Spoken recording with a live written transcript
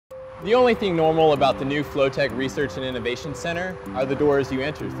The only thing normal about the new Flotek Research and Innovation Center are the doors you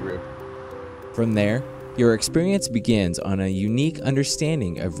enter through. From there, your experience begins on a unique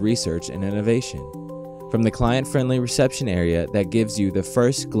understanding of research and innovation. From the client-friendly reception area that gives you the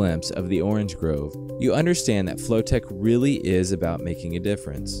first glimpse of the orange grove, you understand that Flotek really is about making a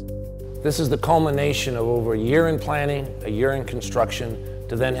difference. This is the culmination of over a year in planning, a year in construction,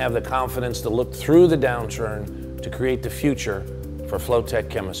 to then have the confidence to look through the downturn to create the future for Flotek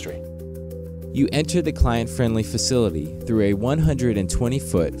chemistry. You enter the client-friendly facility through a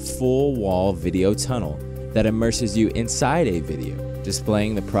 120-foot full-wall video tunnel that immerses you inside a video,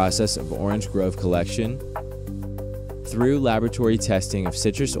 displaying the process of orange grove collection, through laboratory testing of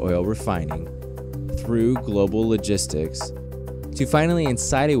citrus oil refining, through global logistics, to finally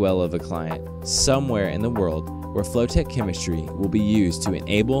inside a well of a client somewhere in the world where Flotek chemistry will be used to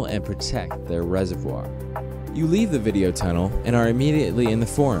enable and protect their reservoir. You leave the video tunnel and are immediately in the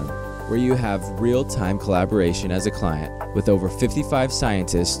forum, where you have real-time collaboration as a client with over 55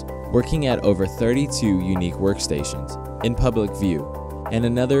 scientists working at over 32 unique workstations in public view and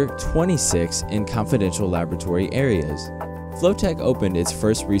another 26 in confidential laboratory areas. Flotek opened its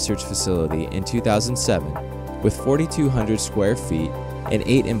first research facility in 2007 with 4,200 square feet and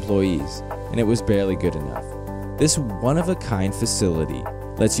 8 employees, and it was barely good enough. This one-of-a-kind facility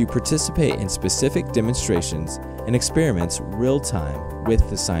lets you participate in specific demonstrations and experiments real-time with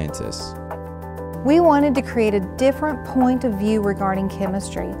the scientists. We wanted to create a different point of view regarding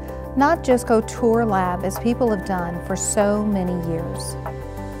chemistry, not just go tour lab as people have done for so many years.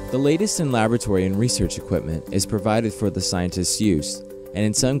 The latest in laboratory and research equipment is provided for the scientists' use, and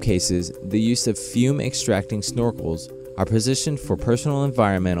in some cases, the use of fume-extracting snorkels are positioned for personal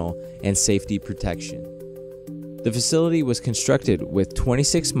environmental and safety protection. The facility was constructed with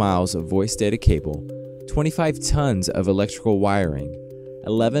 26 miles of voice data cable, 25 tons of electrical wiring,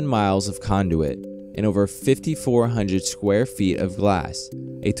 11 miles of conduit, and over 5,400 square feet of glass,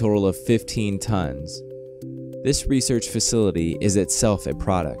 a total of 15 tons. This research facility is itself a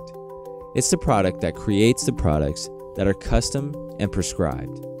product. It's the product that creates the products that are custom and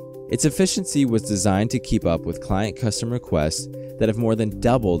prescribed. Its efficiency was designed to keep up with client custom requests that have more than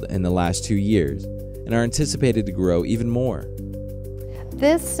doubled in the last 2 years and are anticipated to grow even more.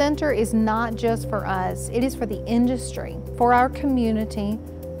 This center is not just for us, it is for the industry, for our community,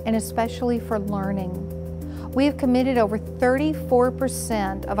 and especially for learning. We have committed over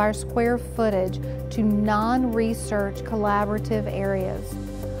 34% of our square footage to non-research collaborative areas.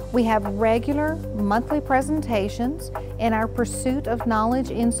 We have regular monthly presentations in our Pursuit of Knowledge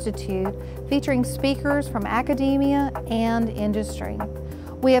Institute featuring speakers from academia and industry.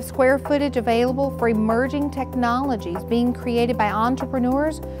 We have square footage available for emerging technologies being created by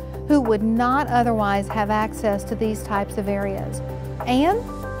entrepreneurs who would not otherwise have access to these types of areas. And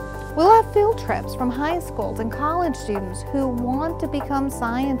we'll have field trips from high schools and college students who want to become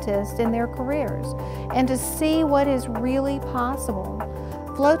scientists in their careers and to see what is really possible.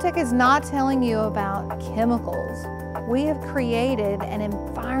 Flotek is not telling you about chemicals. We have created an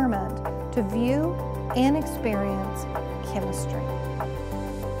environment to view and experience chemistry.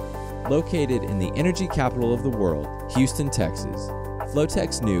 Located in the energy capital of the world, Houston, Texas,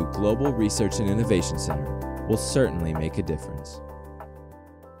 Flotek's new Global Research and Innovation Center will certainly make a difference.